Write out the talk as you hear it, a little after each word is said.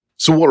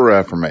So what are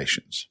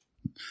affirmations?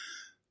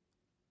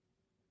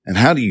 And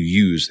how do you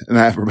use an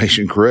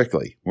affirmation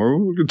correctly? Well,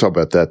 we're going to talk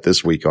about that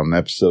this week on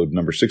episode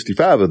number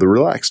 65 of The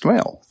Relaxed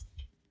Male.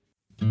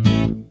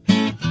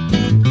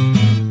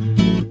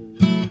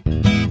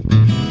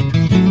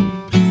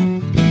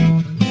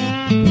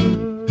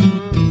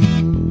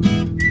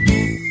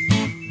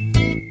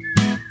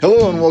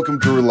 Hello and welcome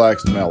to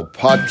Relaxed Male,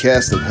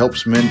 podcast that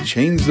helps men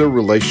change their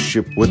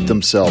relationship with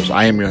themselves.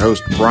 I am your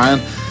host,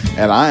 Brian,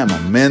 and I am a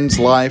men's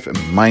life and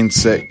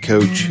mindset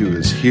coach who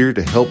is here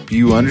to help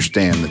you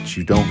understand that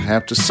you don't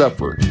have to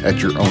suffer at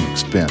your own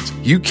expense.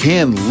 You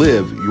can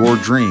live your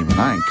dream,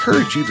 and I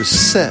encourage you to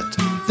set,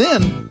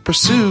 then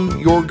pursue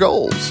your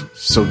goals.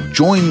 So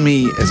join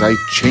me as I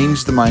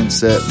change the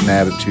mindset and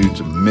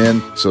attitudes of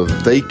men so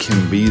that they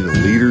can be the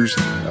leaders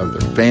of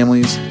their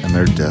families and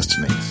their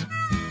destinies.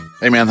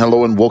 Hey man,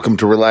 hello and welcome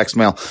to Relaxed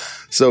Male.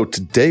 So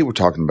today we're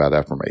talking about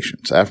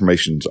affirmations.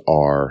 Affirmations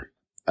are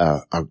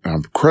an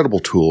incredible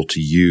tool to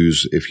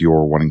use if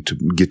you're wanting to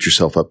get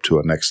yourself up to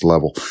a next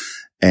level.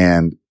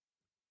 And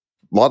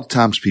a lot of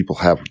times people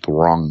have the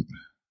wrong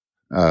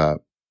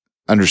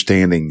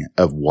understanding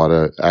of what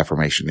an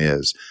affirmation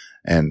is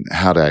and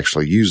how to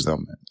actually use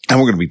them. And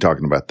we're going to be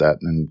talking about that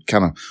and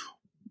kind of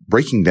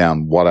breaking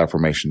down what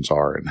affirmations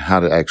are and how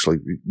to actually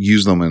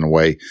use them in a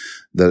way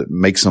that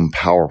makes them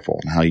powerful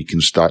and how you can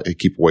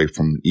keep away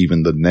from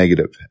even the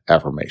negative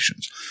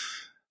affirmations.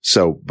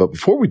 So, but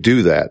before we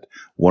do that, I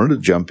wanted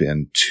to jump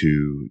in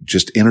to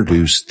just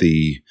introduce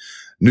the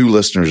new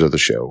listeners of the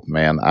show.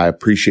 Man, I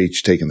appreciate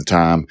you taking the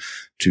time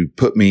to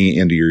put me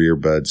into your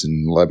earbuds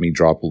and let me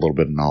drop a little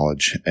bit of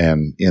knowledge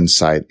and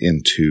insight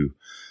into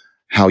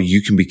how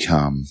you can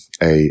become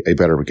a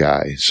better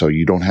guy. So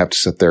you don't have to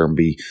sit there and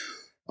be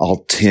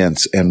all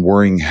tense and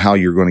worrying how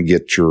you're going to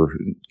get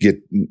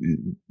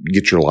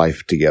your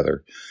life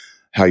together,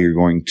 how you're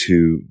going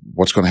to,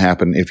 what's going to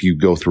happen if you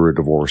go through a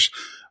divorce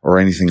or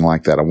anything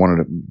like that. I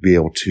wanted to be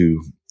able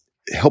to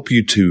help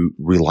you to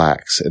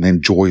relax and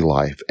enjoy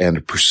life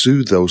and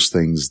pursue those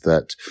things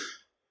that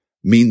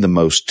mean the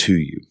most to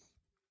you.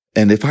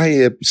 And if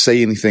I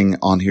say anything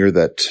on here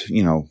that,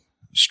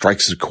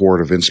 strikes a chord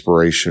of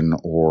inspiration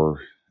or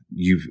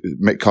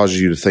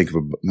causes you to think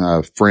of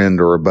a friend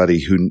or a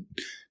buddy who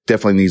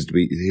definitely needs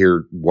to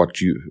hear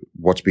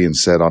what's being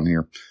said on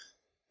here,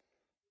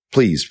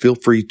 please feel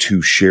free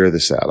to share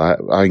this out.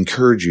 I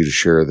encourage you to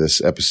share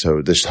this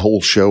episode, this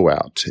whole show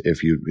out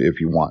if you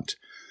want,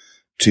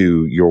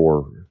 to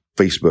your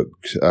Facebook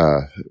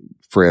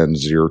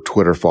friends, your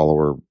Twitter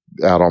follower,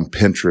 out on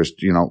Pinterest,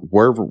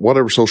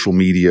 whatever social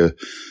media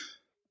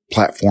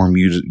platform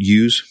you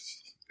use.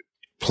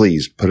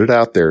 Please put it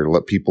out there to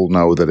let people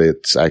know that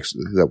it's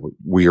actually that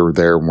we are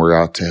there and we're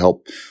out to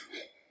help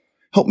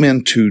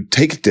men to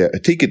take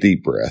a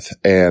deep breath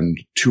and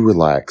to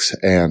relax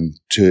and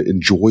to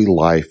enjoy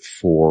life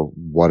for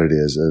what it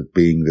is,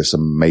 being this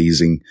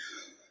amazing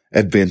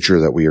adventure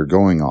that we are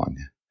going on.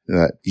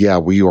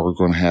 We are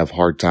going to have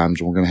hard times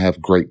and we're going to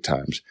have great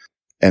times.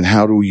 And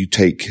how do you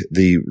take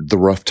the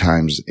rough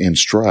times in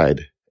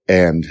stride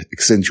and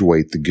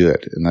accentuate the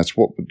good? And that's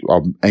what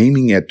I'm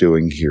aiming at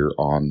doing here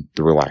on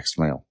The Relaxed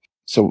Male.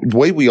 So the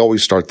way we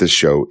always start this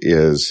show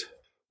is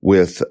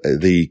with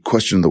the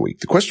question of the week.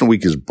 The question of the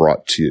week is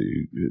brought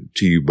to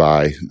you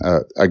by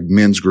a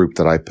men's group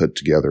that I put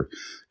together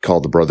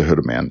called the Brotherhood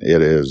of Men.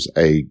 It is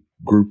a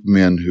group of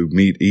men who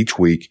meet each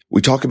week.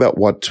 We talk about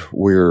what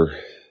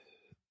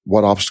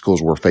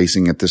obstacles we're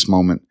facing at this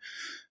moment.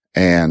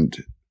 And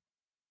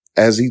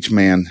as each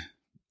man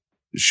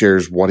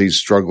shares what he's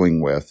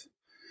struggling with,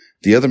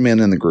 the other men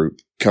in the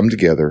group come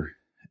together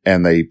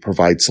and they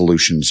provide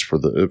solutions for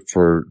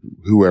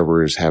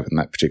whoever is having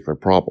that particular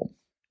problem.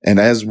 And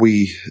as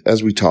we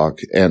talk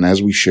and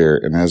as we share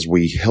and as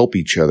we help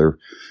each other,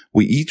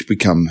 we each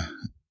become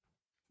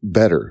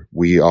better.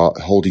 We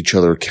hold each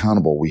other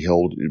accountable.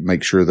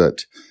 Make sure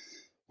that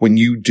when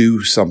you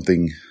do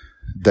something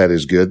that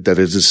is good, that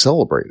it is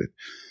celebrated.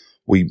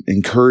 We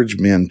encourage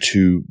men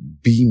to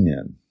be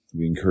men.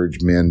 We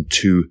encourage men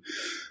to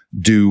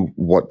do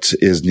what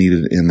is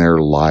needed in their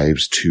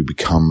lives to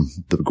become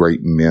the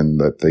great men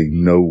that they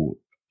know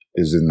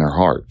is in their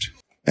heart.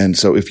 And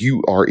so if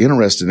you are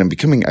interested in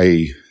becoming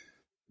a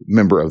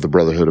member of the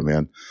Brotherhood of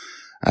Men,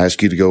 I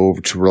ask you to go over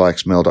to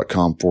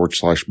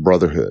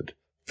relaxedmale.com/brotherhood,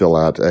 fill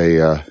out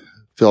the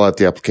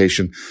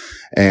application,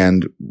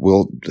 and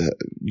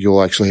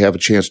you'll actually have a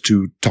chance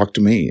to talk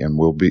to me, and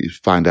we'll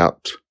find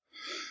out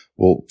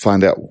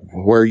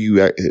where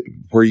you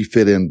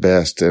fit in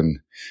best. And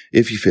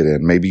if you fit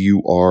in, maybe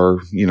you are,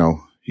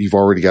 you've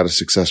already got a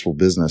successful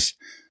business.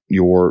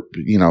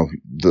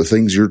 The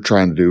things you're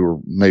trying to do are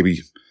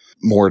maybe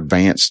more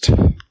advanced.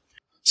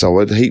 So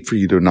I'd hate for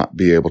you to not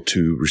be able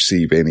to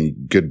receive any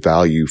good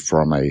value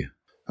from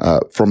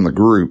the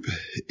group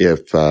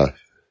if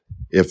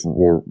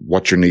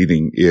what you're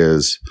needing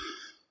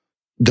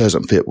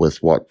doesn't fit with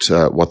what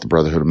the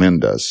Brotherhood of Men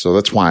does. So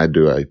that's why I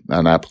do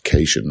an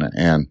application,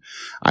 and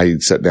I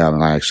sit down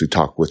and I actually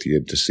talk with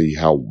you to see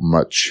how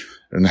much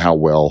and how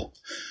well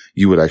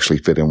you would actually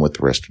fit in with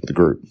the rest of the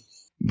group.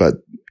 But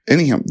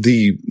Anyhow,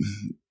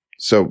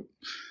 so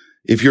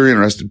if you're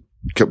interested,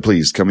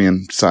 please come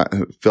in,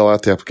 fill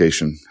out the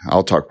application.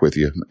 I'll talk with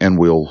you, and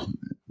we'll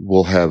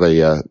have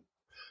a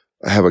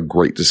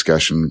great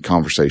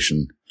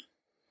conversation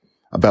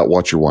about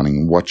what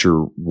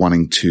you're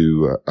wanting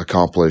to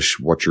accomplish,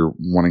 what you're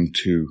wanting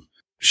to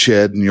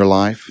shed in your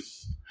life.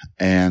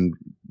 And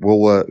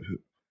we'll,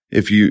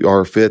 if you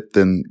are fit,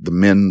 then the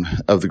men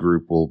of the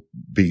group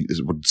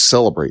would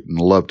celebrate and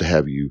love to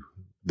have you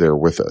there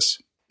with us.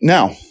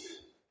 Now,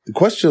 the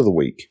question of the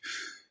week.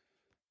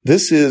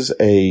 This is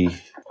a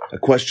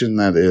question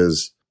that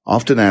is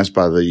often asked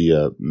by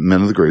the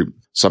men of the group,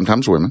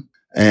 sometimes women.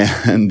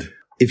 And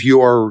if you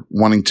are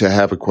wanting to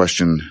have a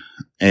question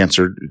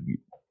answered,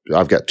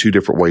 I've got two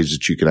different ways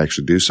that you can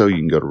actually do so. You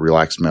can go to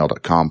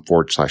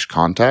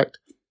relaxedmale.com/contact.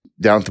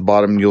 Down at the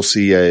bottom, you'll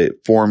see a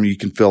form you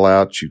can fill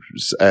out. You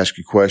ask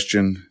your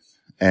question.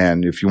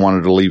 And if you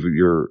wanted to leave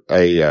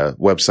a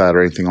website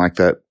or anything like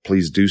that,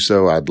 please do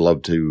so. I'd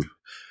love to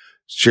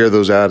share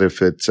those out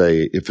if it's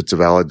a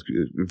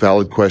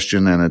valid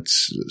question and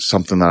it's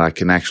something that I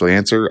can actually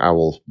answer. I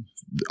will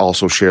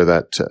also share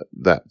that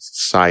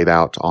site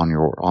out on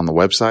the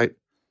website.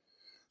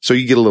 So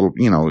you get a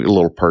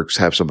little perks,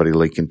 have somebody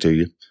linking to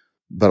you,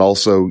 but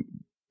also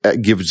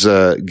it gives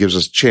us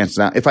a chance.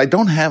 Now, if I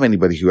don't have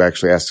anybody who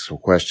actually asks a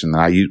question,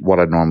 then what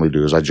I normally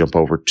do is I jump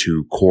over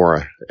to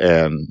Quora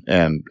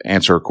and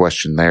answer a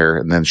question there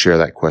and then share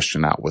that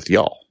question out with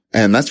y'all.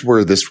 And that's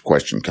where this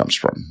question comes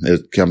from.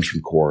 It comes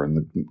from Quora. And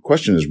the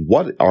question is,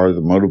 what are the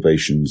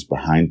motivations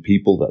behind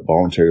people that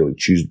voluntarily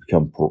choose to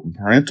become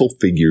parental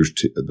figures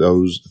to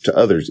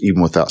others,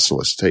 even without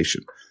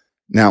solicitation?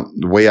 Now,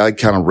 the way I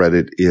kind of read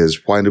it is,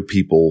 why do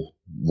people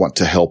want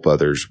to help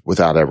others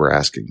without ever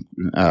asking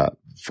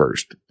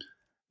first?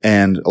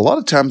 And a lot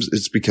of times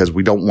it's because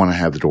we don't want to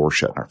have the door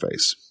shut in our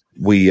face.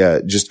 We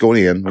just go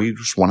in. We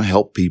just want to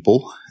help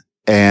people.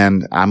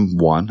 And I'm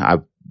one.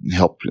 I've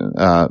helped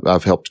a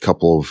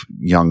couple of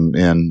young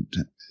men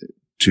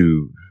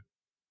to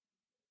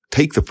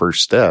take the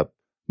first step,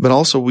 but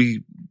also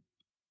we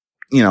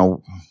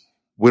don't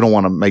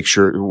want to make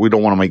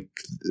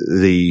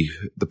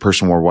the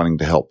person we're wanting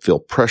to help feel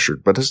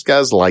pressured. But us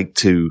guys like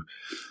to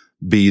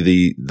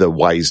be the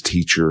wise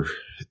teacher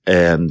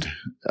and,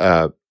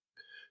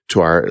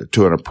 to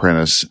an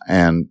apprentice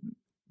and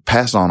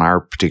pass on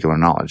our particular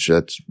knowledge.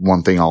 That's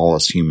one thing all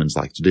us humans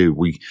like to do.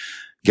 We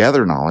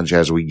gather knowledge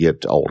as we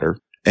get older,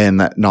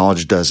 and that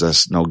knowledge does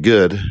us no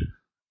good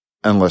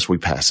unless we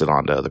pass it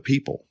on to other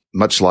people.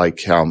 Much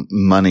like how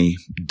money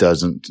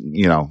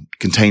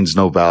contains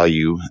no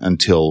value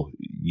until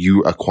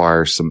you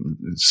acquire some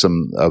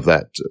of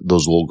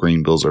those little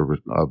green bills of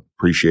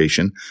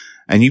appreciation,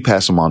 and you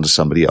pass them on to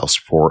somebody else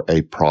for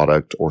a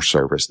product or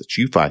service that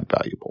you find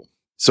valuable.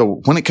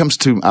 So when it comes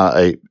to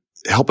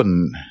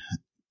helping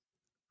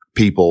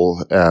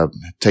people,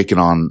 taking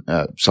on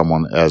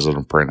someone as an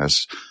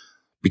apprentice,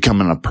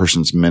 becoming a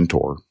person's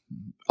mentor,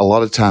 a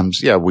lot of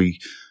times, we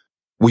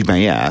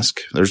may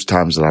ask. There's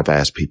times that I've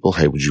asked people,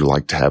 hey, would you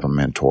like to have a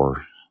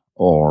mentor?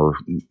 Or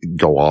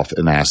go off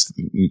and ask,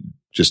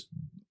 just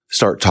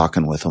start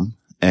talking with them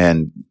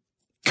and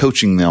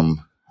coaching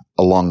them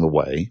along the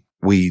way.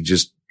 We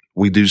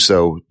do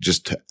so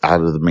just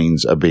out of the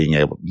means of being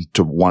able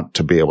to want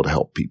to be able to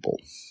help people.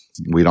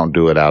 We don't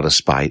do it out of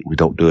spite. We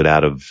don't do it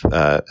out of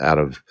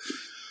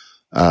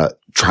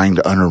trying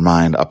to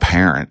undermine a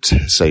parent.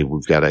 Say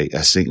we've got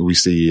we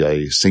see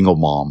a single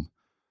mom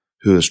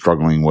who is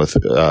struggling with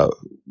a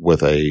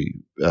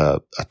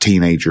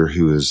teenager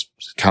who is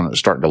kind of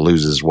starting to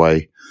lose his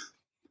way.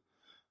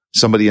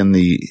 Somebody in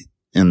the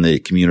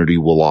community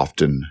will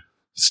often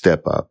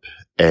step up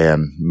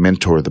and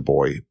mentor the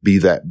boy, be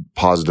that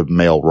positive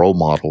male role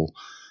model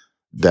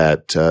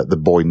that the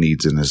boy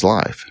needs in his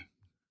life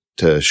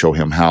to show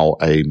him how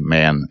a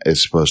man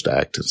is supposed to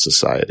act in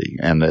society.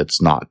 And it's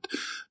not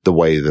the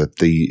way that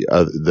the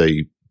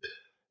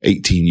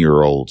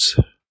 18-year-olds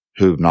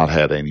who have not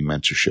had any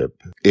mentorship.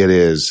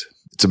 It's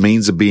a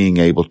means of being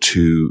able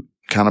to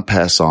kind of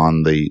pass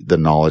on the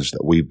knowledge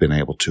that we've been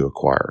able to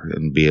acquire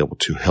and be able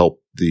to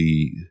help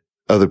the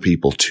other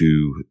people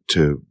to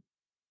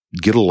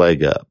get a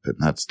leg up. And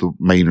that's the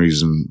main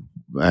reason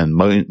and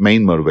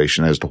main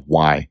motivation as to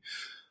why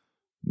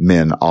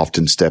men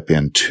often step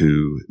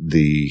into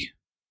the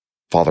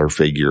father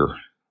figure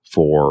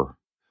for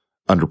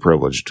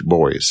underprivileged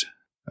boys.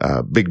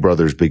 Big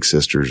Brothers, Big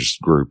Sisters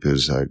group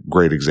is a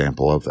great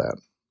example of that.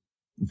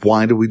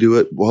 Why do we do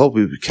it? Well,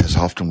 because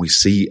often we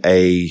see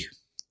a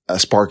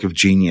spark of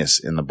genius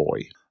in the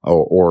boy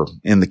or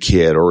in the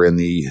kid or in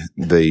the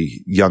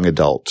young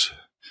adult.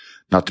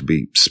 Not to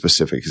be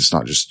specific, it's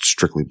not just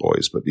strictly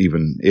boys, but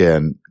even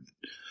in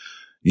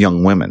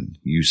young women,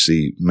 you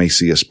may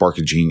see a spark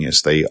of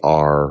genius. They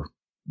are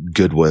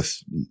good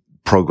with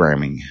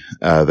programming.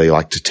 They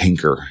like to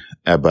tinker,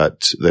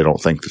 but they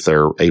don't think that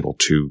they're able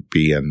to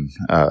be in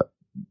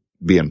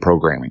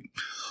programming,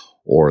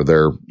 or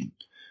they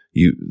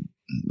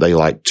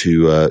like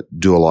to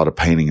do a lot of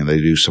painting, and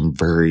they do some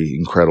very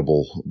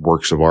incredible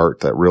works of art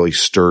that really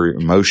stir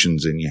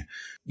emotions in you.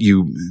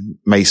 you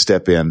may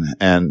step in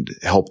and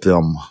help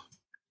them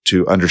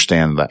to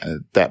understand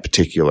that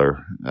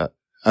particular,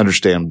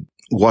 understand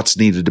what's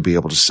needed to be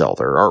able to sell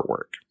their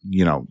artwork.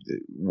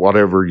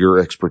 Whatever your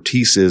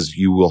expertise is,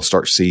 you will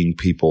start seeing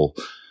people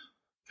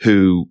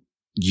who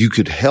you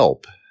could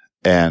help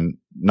and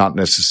not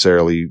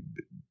necessarily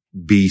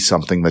be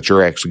something that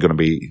you're actually going to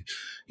be,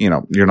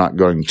 you're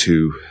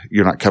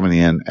not coming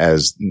in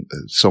as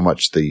so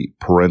much the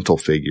parental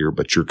figure,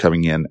 but you're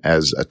coming in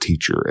as a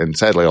teacher. And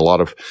sadly, a lot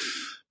of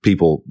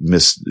people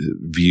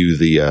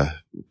misview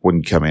when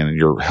you come in and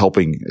you're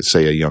helping,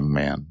 say, a young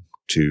man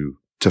to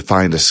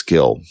find a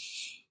skill.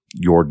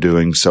 You're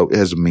doing so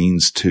as a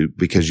means to,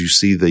 because you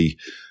see the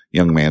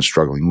young man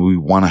struggling. We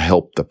want to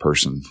help the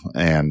person.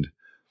 And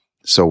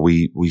so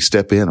we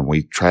step in and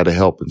we try to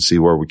help and see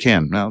where we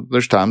can. Now,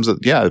 there's times that,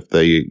 if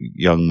the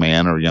young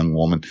man or young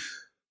woman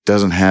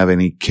doesn't have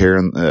any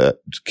care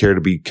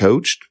to be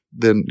coached,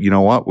 then you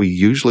know what? We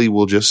usually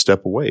will just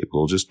step away.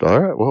 We'll just, all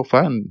right, well,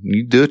 fine.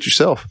 You do it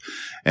yourself.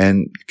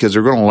 And because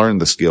they're going to learn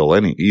the skill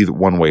either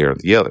one way or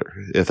the other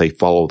if they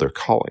follow their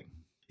calling.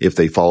 If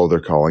they follow their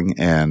calling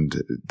and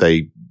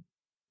they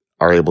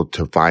are able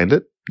to find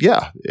it,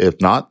 yeah.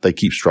 If not, they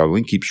keep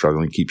struggling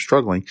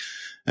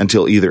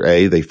until either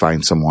A, they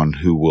find someone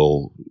who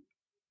will,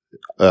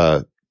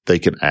 they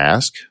can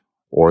ask,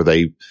 or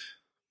they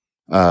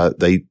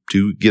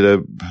do get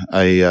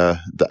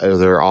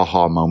their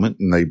aha moment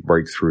and they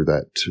break through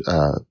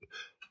that,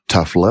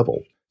 tough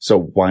level. So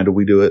why do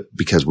we do it?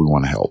 Because we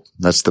want to help.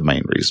 That's the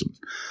main reason.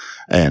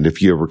 And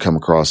if you ever come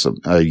across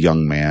a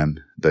young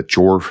man that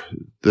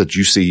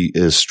you see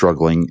is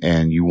struggling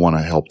and you want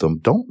to help them,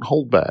 don't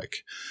hold back.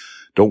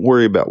 Don't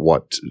worry about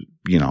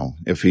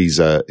if he's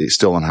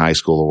still in high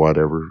school or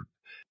whatever.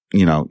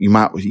 You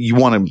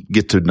want to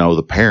get to know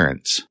the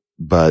parents,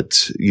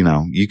 but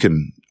you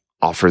can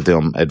offer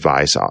them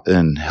advice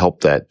and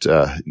help that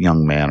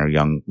young man or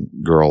young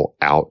girl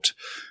out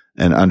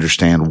and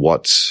understand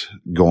what's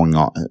going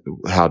on,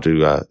 how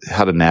to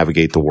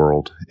navigate the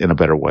world in a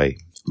better way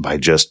by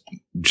just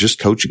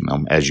coaching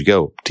them as you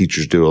go.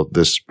 Teachers do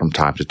this from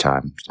time to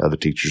time. Other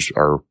teachers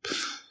are,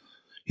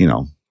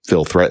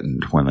 feel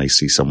threatened when they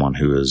see someone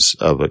who is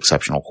of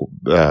exceptional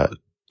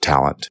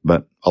talent.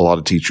 But a lot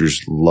of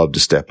teachers love to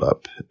step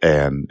up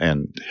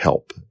and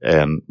help.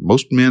 And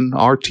most men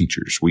are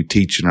teachers. We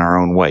teach in our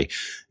own way.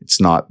 It's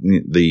not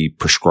the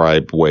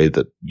prescribed way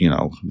that,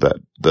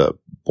 that the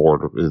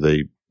board,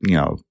 the,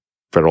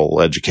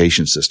 federal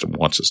education system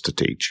wants us to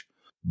teach.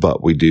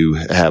 But we do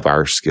have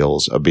our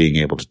skills of being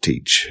able to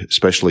teach,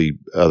 especially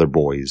other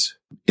boys,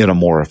 in a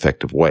more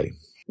effective way.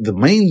 The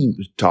main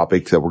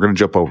topic that we're going to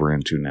jump over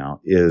into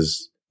now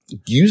is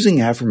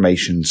using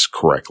affirmations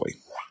correctly.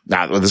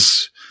 Now,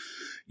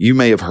 you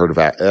may have heard of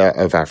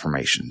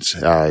affirmations.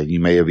 You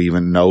may have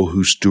even know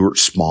who Stuart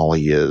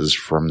Smalley is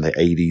from the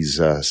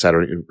 80s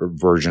Saturday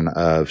version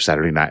of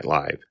Saturday Night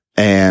Live.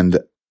 And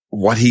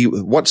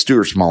what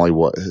Stuart Smalley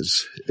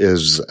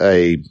is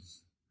a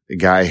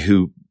guy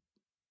who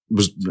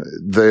was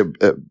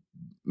the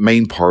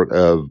main part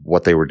of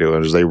what they were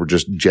doing is they were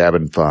just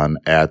jabbing fun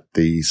at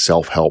the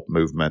self-help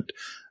movement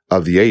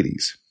of the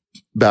 80s.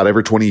 About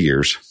every 20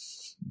 years,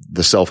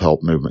 the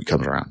self-help movement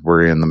comes around.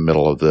 We're in the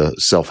middle of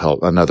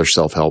another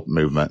self-help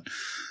movement.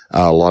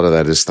 A lot of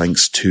that is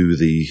thanks to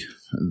the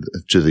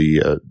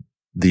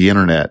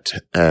internet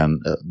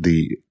and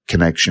the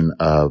connection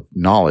of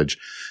knowledge.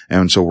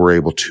 And so we're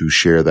able to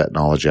share that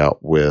knowledge out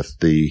with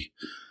the,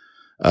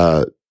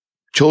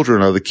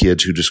 children of the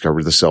kids who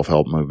discovered the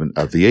self-help movement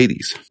of the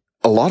 80s.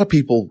 A lot of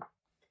people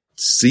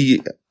see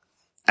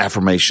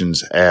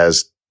affirmations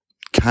as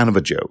kind of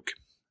a joke.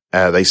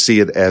 They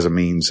see it as a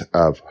means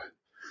of,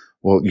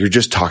 well, you're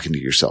just talking to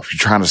yourself. You're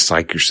trying to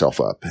psych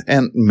yourself up.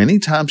 And many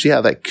times,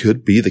 yeah, that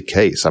could be the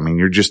case. I mean,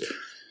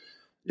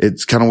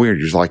 it's kind of weird.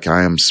 You're like,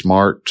 I am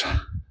smart.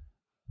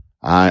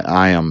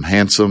 I am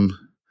handsome,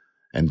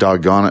 and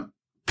doggone it,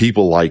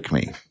 people like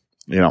me.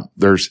 You're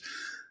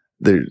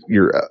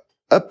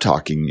up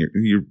talking,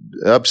 you're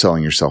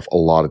upselling yourself a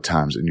lot of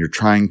times, and you're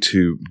trying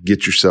to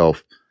get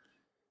yourself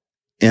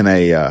in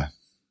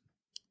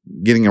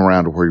getting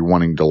around to where you're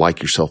wanting to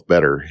like yourself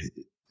better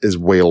is the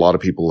way a lot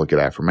of people look at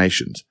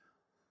affirmations.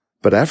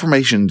 But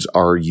affirmations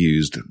are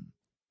used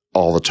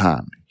all the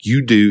time.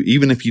 You do,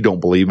 even if you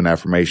don't believe in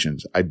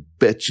affirmations, I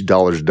bet you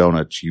dollars to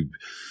donuts you've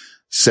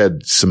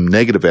said some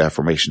negative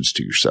affirmations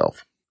to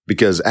yourself,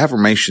 because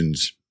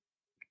affirmations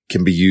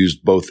can be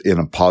used both in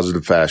a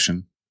positive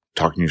fashion,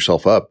 talking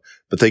yourself up,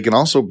 but they can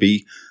also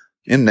be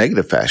in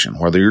negative fashion,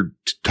 whether you're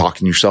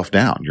talking yourself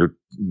down.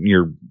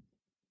 You're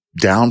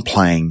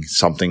downplaying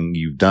something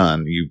you've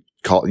done.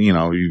 Have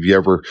you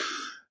ever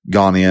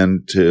gone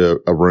into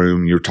a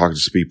room, you're talking to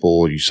some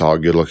people, you saw a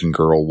good looking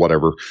girl,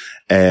 whatever,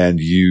 and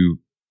you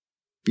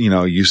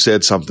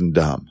said something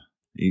dumb.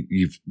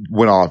 You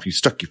went off, you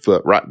stuck your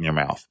foot right in your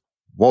mouth.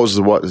 What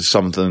was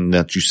something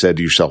that you said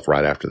to yourself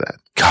right after that?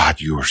 God,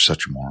 you are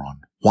such a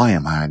moron. Why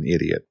am I an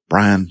idiot?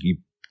 Brian, you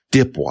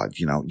dipwad.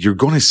 You're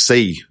going to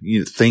say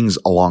things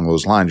along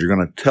those lines. You're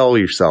going to tell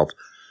yourself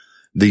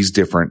these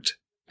different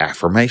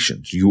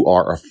affirmations. You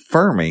are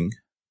affirming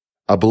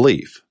a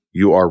belief.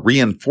 You are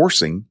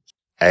reinforcing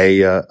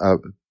a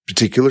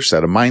particular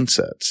set of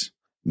mindsets.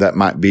 That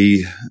might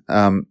be,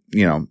 like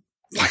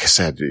I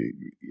said,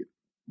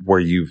 where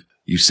you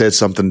said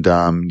something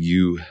dumb,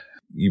 you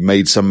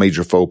made some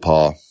major faux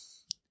pas.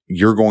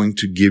 You're going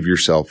to give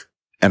yourself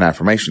an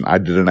affirmation. I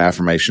did an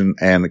affirmation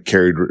and it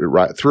carried it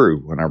right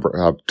through.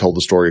 Whenever I've told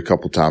the story a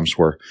couple of times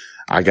where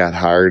I got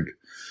hired,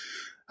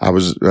 I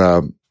was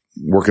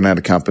working at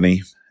a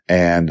company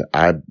and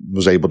I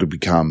was able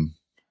to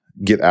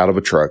get out of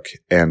a truck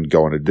and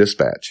go into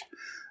dispatch.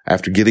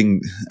 After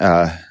getting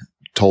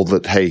told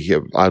that, hey,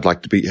 I'd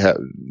like to be,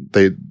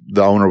 the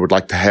owner would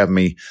like to have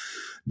me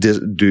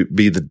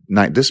be the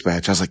night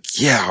dispatch. I was like,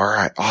 yeah, all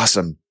right,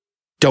 awesome.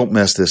 Don't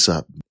mess this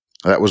up.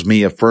 That was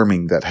me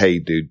affirming that, hey,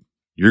 dude,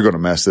 you're going to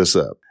mess this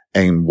up.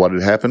 And what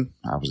had happened?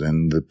 I was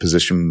in the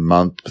position a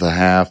month and a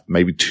half,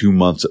 maybe 2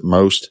 months at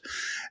most.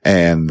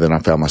 And then I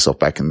found myself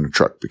back in the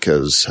truck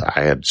because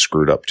I had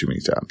screwed up too many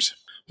times.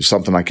 Was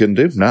something I couldn't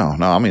do? No.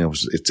 I mean,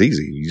 it's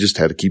easy. You just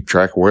had to keep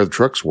track of where the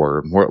trucks were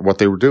and what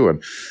they were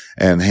doing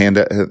and hand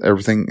out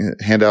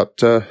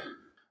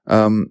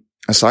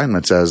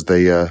assignments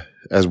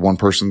as one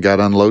person got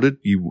unloaded.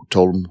 You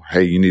told them,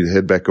 hey, you need to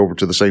head back over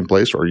to the same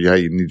place, or hey,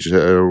 you need to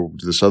head over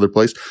to this other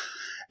place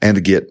and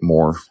to get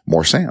more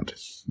sand.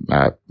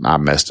 I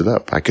messed it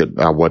up.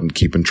 I wasn't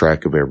keeping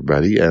track of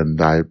everybody,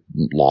 and I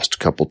lost a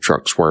couple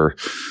trucks where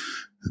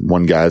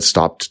one guy had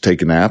stopped to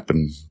take a nap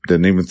and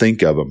didn't even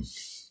think of him.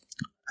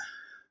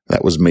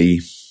 That was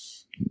me.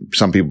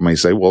 Some people may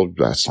say, well,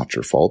 that's not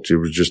your fault. It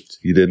was just,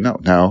 you didn't know.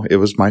 No, it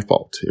was my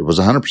fault. It was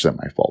 100%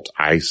 my fault.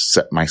 I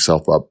set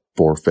myself up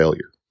for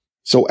failure.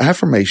 So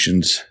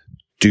affirmations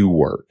do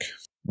work.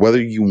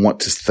 Whether you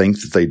want to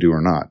think that they do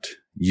or not,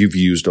 you've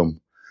used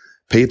them.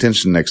 Pay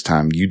attention next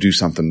time you do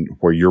something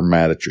where you're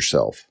mad at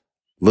yourself.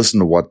 Listen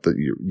to what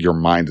your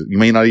mind, you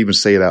may not even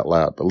say it out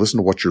loud, but listen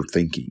to what you're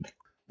thinking.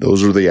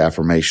 Those are the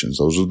affirmations.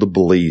 Those are the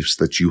beliefs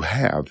that you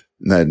have.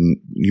 Then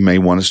you may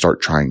want to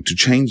start trying to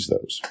change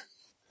those.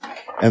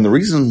 And the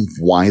reason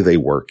why they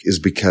work is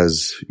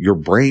because your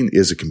brain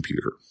is a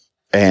computer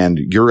and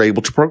you're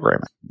able to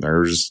program it.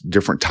 There's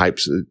different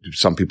types.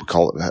 Some people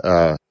call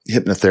it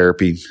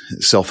hypnotherapy,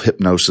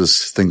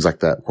 self-hypnosis, things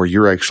like that, where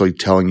you're actually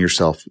telling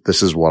yourself,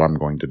 this is what I'm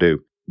going to do.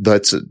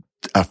 That's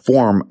a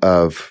form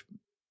of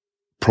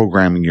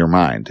programming your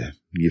mind.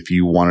 If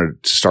you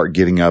wanted to start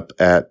getting up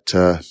at,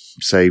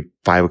 say,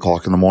 5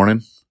 o'clock in the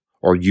morning,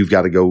 or you've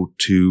got to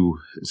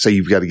say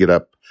you've got to get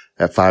up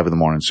at 5 in the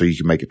morning so you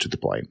can make it to the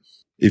plane.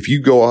 If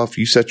you go off,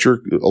 you set your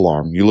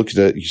alarm, you look at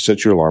it, you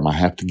set your alarm. I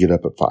have to get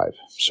up at 5.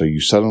 So you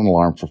set an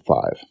alarm for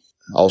 5.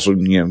 Also,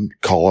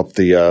 call up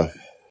the,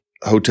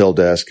 hotel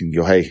desk and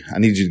go, hey, I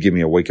need you to give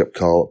me a wake up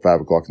call at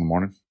 5 o'clock in the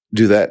morning.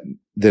 Do that.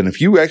 Then if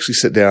you actually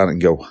sit down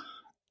and go,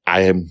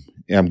 I'm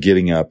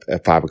getting up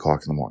at 5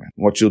 o'clock in the morning.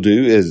 What you'll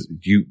do is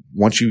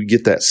once you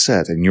get that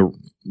set and you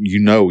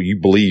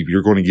believe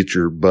you're going to get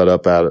your butt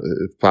up out at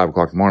 5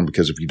 o'clock in the morning,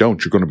 because if you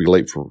don't, you're going to be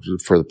late for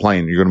the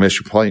plane. You're going to miss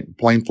your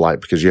plane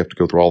flight because you have to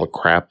go through all the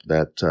crap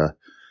that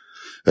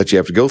you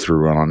have to go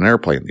through on an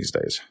airplane these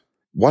days.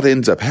 What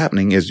ends up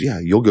happening is,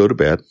 you'll go to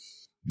bed,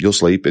 you'll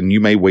sleep, and you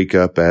may wake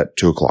up at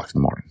 2 o'clock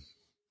in the morning.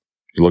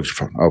 You look at your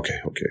phone. Okay.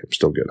 I'm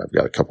still good. I've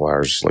got a couple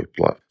hours of sleep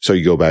left. So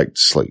you go back to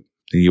sleep.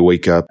 Then you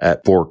wake up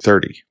at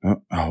 4:30.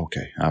 Oh,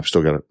 okay. I've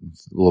still got a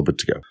little bit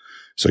to go.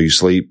 So you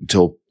sleep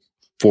until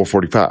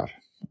 4:45.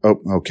 Oh,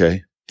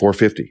 okay.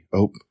 4:50.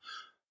 Oh,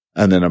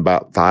 and then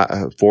about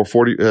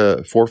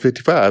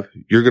 4:55,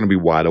 you're going to be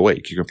wide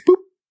awake. You're going to, boop.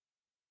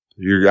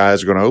 Your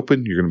eyes are going to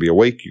open. You're going to be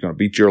awake. You're going to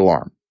beat your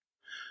alarm.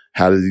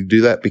 How did you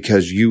do that?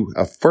 Because you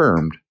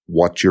affirmed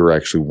what you're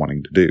actually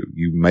wanting to do.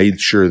 You made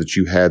sure that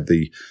you had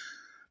the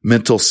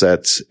mental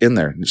sets in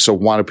there. So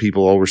why do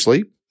people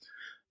oversleep?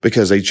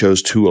 Because they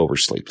chose to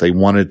oversleep. They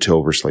wanted to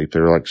oversleep.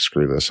 They're like,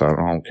 screw this. I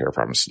don't care if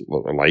I'm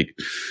late.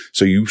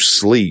 So you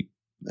sleep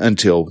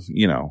until,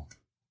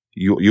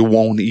 you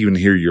won't even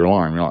hear your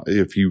alarm.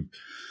 If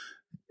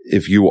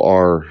you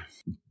are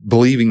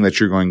believing that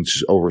you're going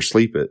to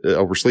oversleep,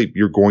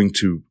 your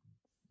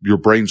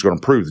brain's going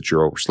to prove that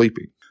you're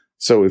oversleeping.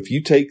 So if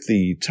you take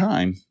the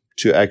time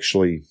to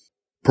actually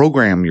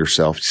program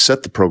yourself,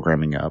 set the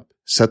programming up,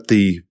 set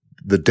the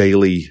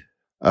daily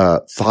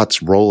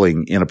thoughts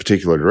rolling in a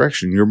particular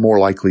direction, you're more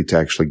likely to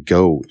actually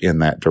go in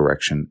that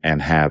direction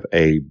and have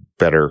a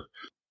better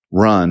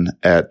run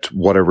at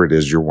whatever it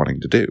is you're wanting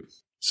to do.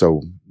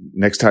 So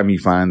next time you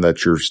find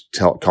that you're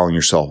calling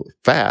yourself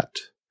fat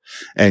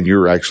and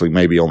you're actually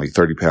maybe only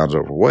 30 pounds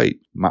overweight,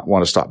 you might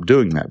want to stop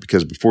doing that,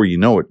 because before you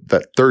know it,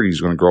 that 30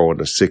 is going to grow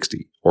into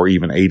 60 or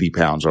even 80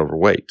 pounds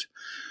overweight.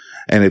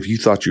 And if you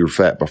thought you were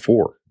fat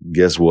before,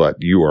 guess what?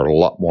 You are a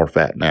lot more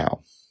fat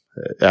now.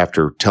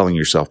 After telling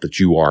yourself that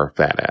you are a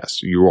fat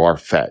ass, you are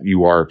fat,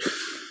 you are,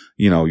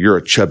 you're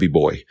a chubby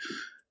boy.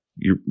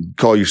 You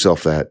call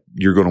yourself that,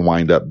 you're going to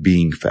wind up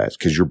being fat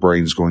because your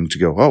brain's going to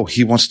go, oh,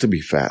 he wants to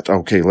be fat.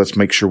 Okay, let's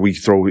make sure we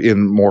throw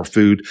in more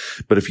food.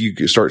 But if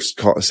you start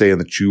saying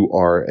that you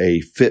are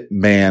a fit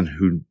man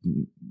who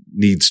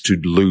needs to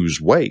lose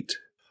weight,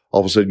 all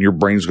of a sudden your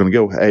brain's going to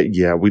go, hey,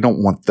 yeah, we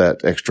don't want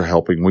that extra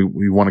helping.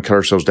 We want to cut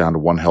ourselves down to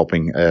one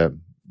helping.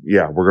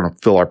 Yeah, we're going to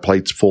fill our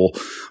plates full,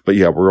 but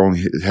yeah, we're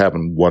only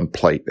having one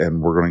plate,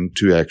 and we're going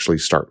to actually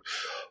start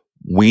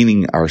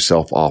weaning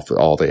ourselves off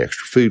all the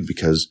extra food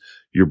because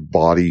your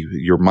body,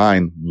 your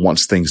mind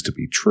wants things to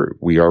be true.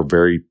 We are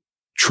very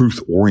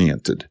truth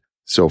oriented.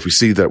 So if we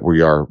see that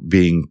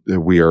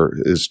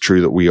it's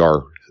true that we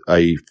are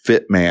a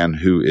fit man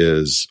who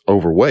is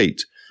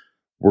overweight,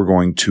 we're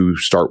going to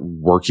start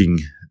working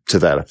to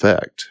that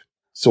effect.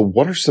 So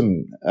what are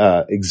some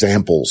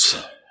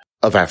examples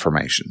of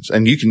affirmations?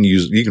 And you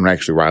can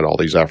actually write all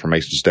these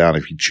affirmations down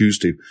if you choose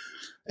to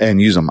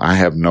and use them. I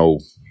have no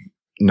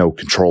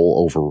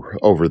control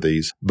over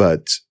these,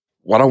 but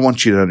what I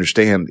want you to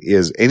understand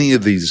is any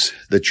of these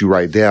that you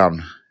write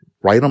them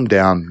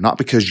down not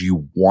because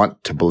you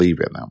want to believe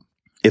in them.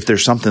 If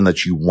there's something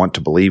that you want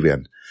to believe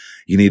in,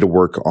 you need to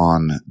work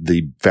on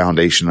the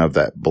foundation of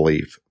that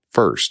belief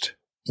first.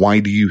 Why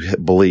do you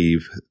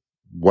believe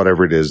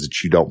whatever it is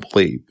that you don't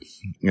believe?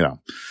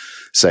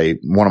 Say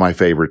one of my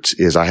favorites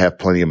is I have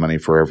plenty of money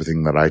for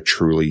everything that I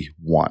truly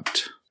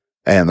want.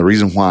 And the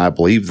reason why I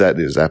believe that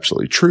is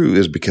absolutely true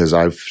is because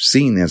I've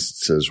seen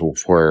instances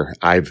where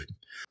I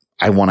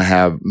want to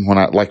have, when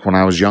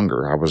I was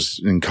younger, I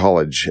was in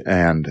college,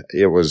 and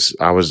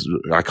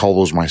I call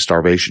those my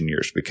starvation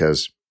years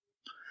because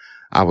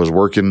I was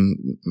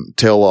working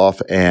tail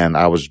off and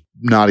I was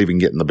not even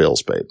getting the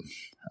bills paid.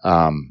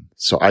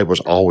 So I was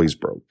always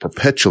broke,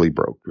 perpetually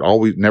broke,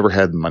 always never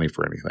had money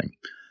for anything.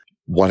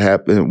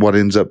 What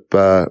ends up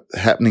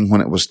happening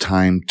when it was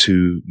time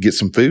to get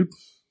some food?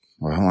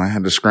 Well, I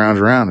had to scrounge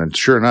around, and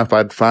sure enough,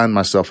 I'd find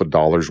myself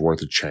 $1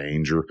 worth of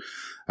change or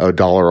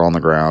 $1 on the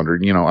ground, or,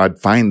 I'd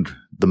find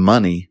the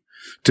money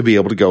to be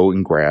able to go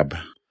and grab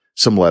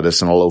some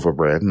lettuce and a loaf of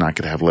bread, and I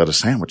could have lettuce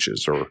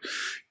sandwiches, or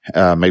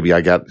maybe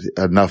I got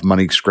enough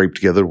money scraped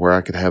together where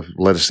I could have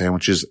lettuce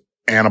sandwiches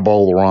and a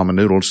bowl of ramen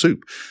noodle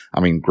soup.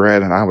 I mean,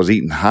 granted, I was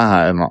eating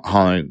high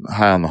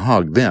on the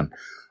hog then,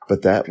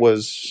 but that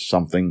was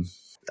something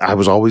I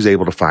was always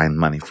able to find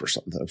money for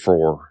something,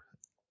 for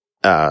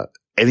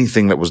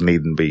anything that was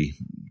needing to be.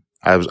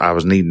 I was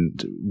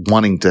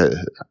wanting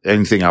to,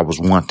 anything I was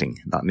wanting,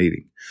 not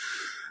needing.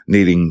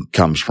 Needing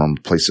comes from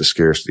a place of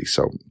scarcity.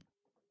 So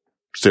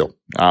still,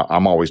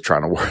 I'm always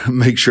trying to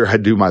make sure I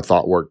do my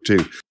thought work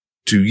too.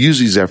 To use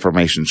these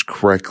affirmations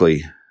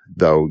correctly,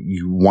 though,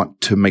 you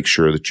want to make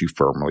sure that you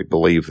firmly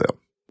believe them.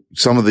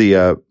 Some of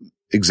the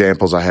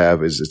examples I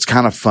have is it's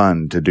kind of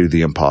fun to do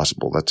the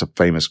impossible. That's a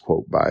famous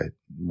quote by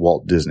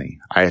Walt Disney.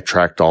 I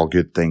attract all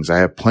good things. I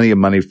have plenty of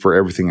money for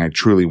everything I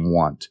truly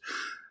want.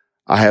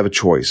 I have a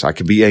choice. I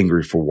can be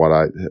angry for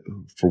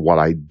what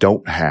I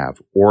don't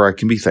have, or I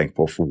can be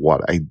thankful for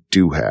what I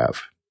do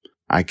have.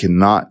 I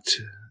cannot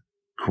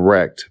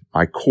correct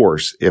my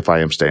course if I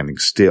am standing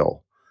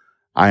still.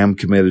 I am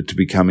committed to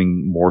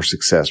becoming more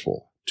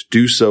successful. To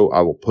do so,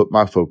 I will put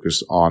my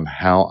focus on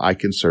how I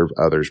can serve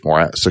others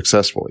more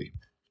successfully.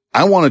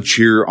 I want to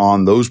cheer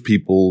on those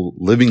people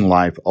living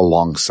life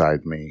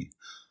alongside me.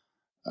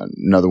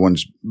 In other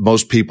words,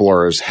 most people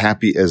are as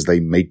happy as they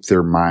make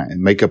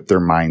up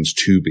their minds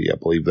to be. I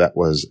believe that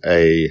was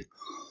a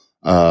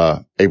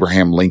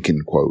Abraham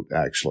Lincoln quote,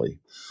 actually.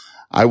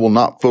 I will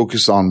not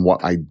focus on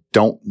what I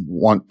don't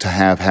want to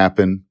have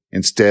happen.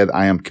 Instead,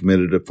 I am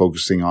committed to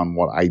focusing on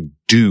what I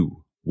do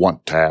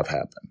want to have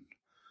happen.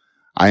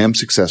 I am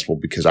successful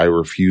because I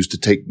refuse to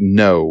take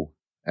no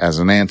as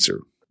an answer.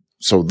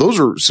 So those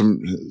are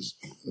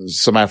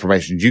some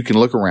affirmations. You can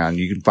look around,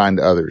 you can find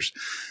others.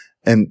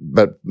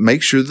 But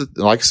make sure that,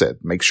 like I said,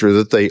 make sure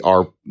that they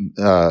are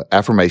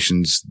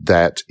affirmations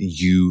that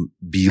you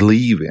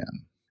believe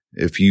in.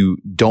 If you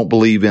don't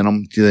believe in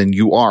them, then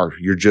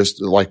you're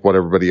just like what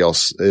everybody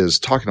else is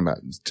talking about,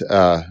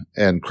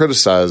 and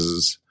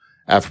criticizes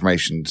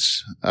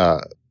affirmations.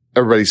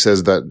 Everybody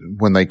says that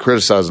when they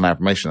criticize an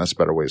affirmation, that's a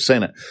better way of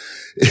saying it.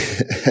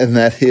 And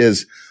that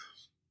is,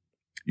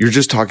 you're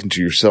just talking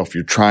to yourself.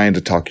 You're trying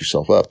to talk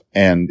yourself up.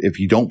 And if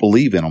you don't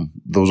believe in them,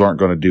 those aren't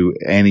going to do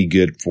any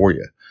good for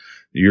you.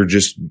 You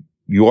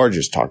are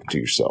just talking to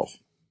yourself.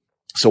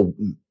 So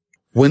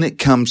when it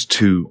comes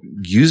to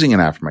using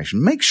an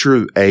affirmation, make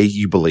sure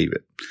you believe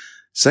it.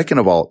 Second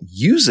of all,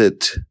 use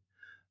it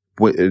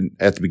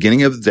at the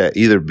beginning of the day,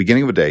 either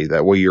beginning of a day.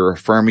 That way you're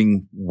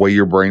affirming what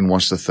your brain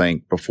wants to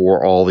think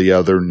before all the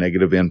other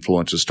negative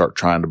influences start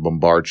trying to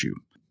bombard you.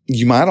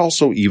 You might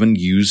also even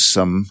use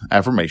some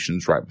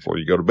affirmations right before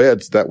you go to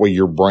bed. So that way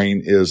your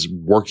brain is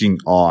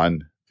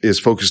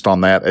focused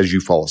on that as you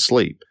fall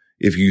asleep.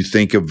 If you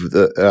think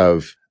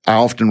I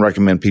often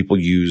recommend people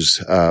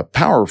use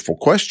powerful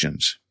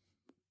questions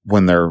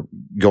when they're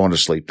going to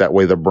sleep. That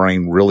way the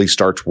brain really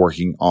starts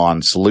working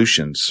on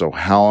solutions. So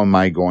how am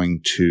I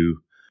going to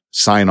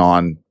sign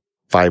on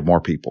 5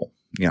 more people?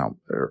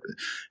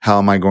 How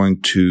am I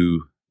going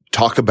to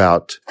talk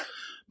about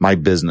my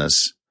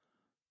business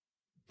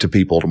to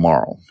people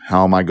tomorrow?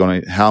 How am I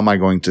going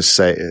to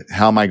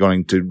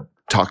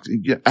talk?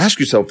 Ask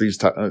yourself these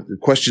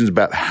questions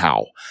about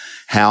how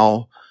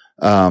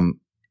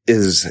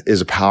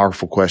is a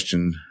powerful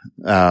question,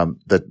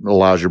 that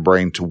allows your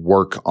brain to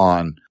work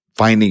on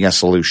finding a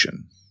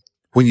solution.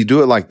 When you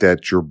do it like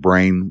that, your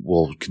brain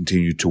will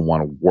continue to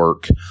want to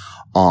work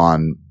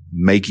on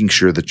making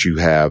sure that you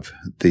have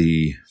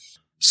the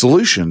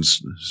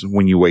solutions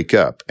when you wake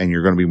up, and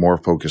you're going to be more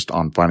focused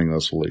on finding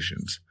those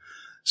solutions.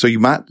 So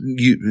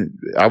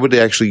I would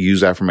actually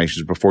use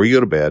affirmations before you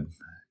go to bed.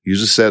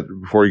 Use a set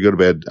before you go to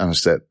bed and a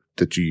set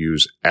that you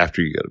use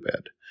after you go to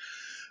bed.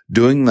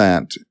 Doing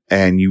that,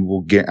 and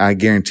I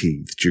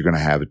guarantee that you're going to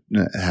have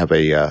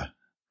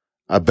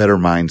a better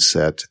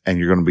mindset, and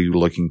you're going to be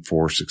looking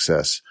for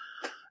success,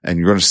 and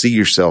you're going to see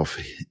yourself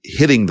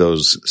hitting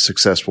those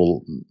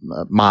successful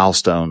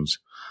milestones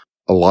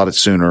a lot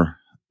sooner,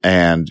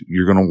 and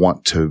you're going to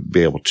want to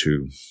be able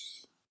to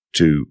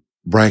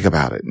brag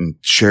about it and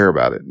share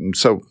about it. And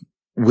so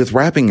with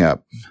wrapping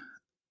up,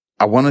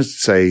 I want to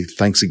say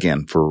thanks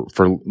again for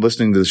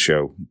listening to the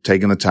show,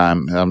 taking the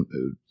time. I'll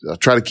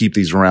try to keep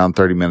these around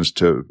 30 minutes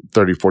to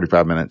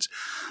 45 minutes.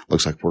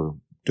 Looks like we're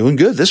doing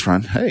good this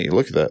run. Hey,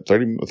 look at that.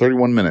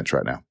 31 minutes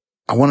right now.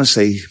 I want to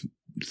say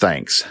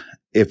thanks.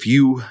 If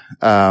you,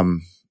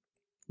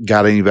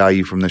 got any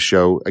value from this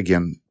show,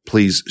 again,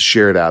 please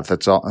share it out.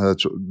 That's all.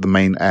 That's the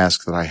main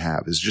ask that I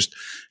have, is just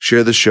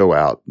share the show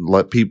out.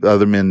 Let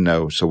other men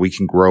know, so we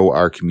can grow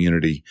our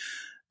community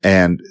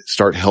and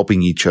start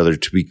helping each other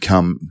to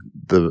become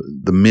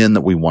the men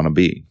that we want to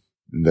be,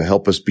 and to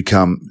help us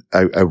become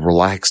a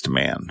relaxed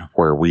man,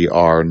 where we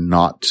are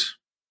not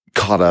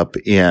caught up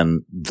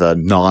in the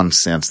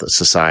nonsense that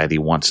society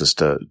wants us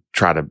to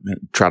try to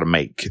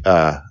make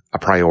a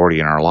priority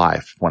in our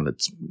life, when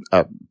it's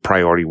a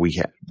priority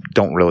we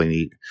don't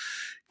really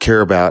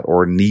care about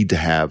or need to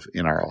have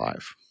in our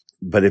life.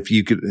 But if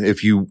you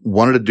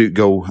wanted to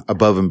go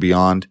above and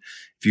beyond,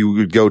 if you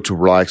would go to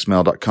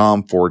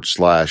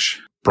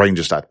relaxedmale.com/brain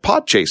just died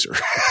podchaser,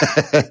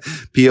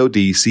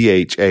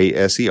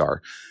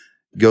 PODCHASER.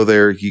 Go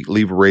there, you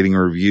leave a rating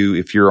or review.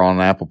 If you're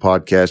on Apple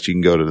Podcast, you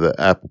can go to the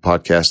Apple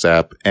Podcast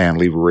app and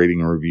leave a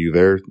rating or review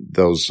there.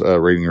 Those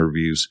rating and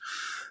reviews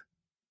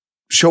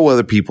show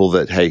other people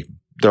that, hey,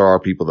 there are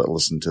people that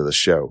listen to the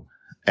show,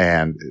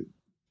 and it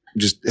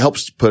just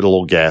helps to put a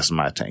little gas in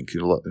my tank.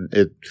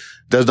 It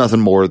does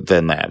nothing more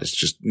than that. It's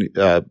just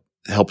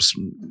helps.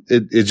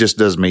 It just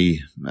does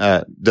me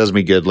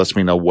good. Lets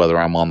me know whether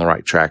I'm on the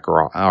right track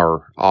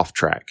or off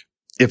track.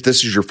 If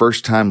this is your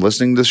first time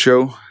listening to the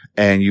show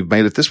and you've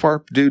made it this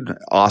far, dude,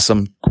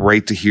 awesome.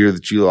 Great to hear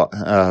that you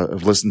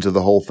have listened to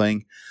the whole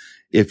thing.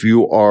 If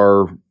you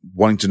are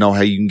wanting to know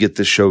how you can get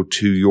this show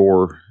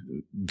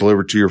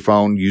delivered to your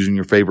phone using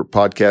your favorite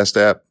podcast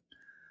app,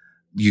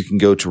 you can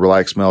go to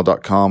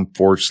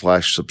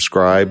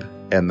relaxedmale.com/subscribe,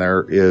 and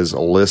there is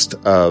a list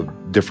of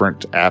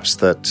different apps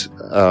that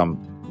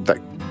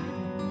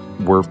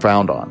we're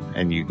found on.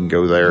 And you can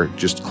go there,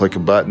 just click a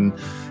button.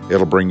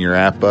 It'll bring your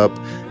app up,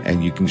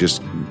 and you can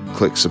just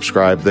click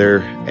subscribe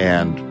there,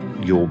 and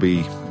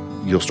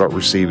you'll start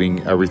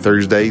receiving every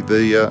Thursday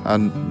a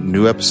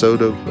new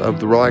episode of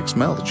the Relaxed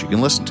Male that you can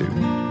listen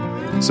to.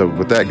 So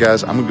with that,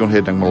 guys, I'm going to go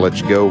ahead and I'm going to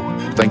let you go.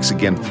 Thanks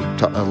again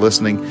for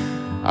listening.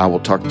 I will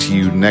talk to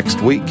you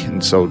next week.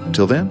 And so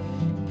till then,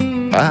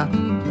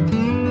 bye.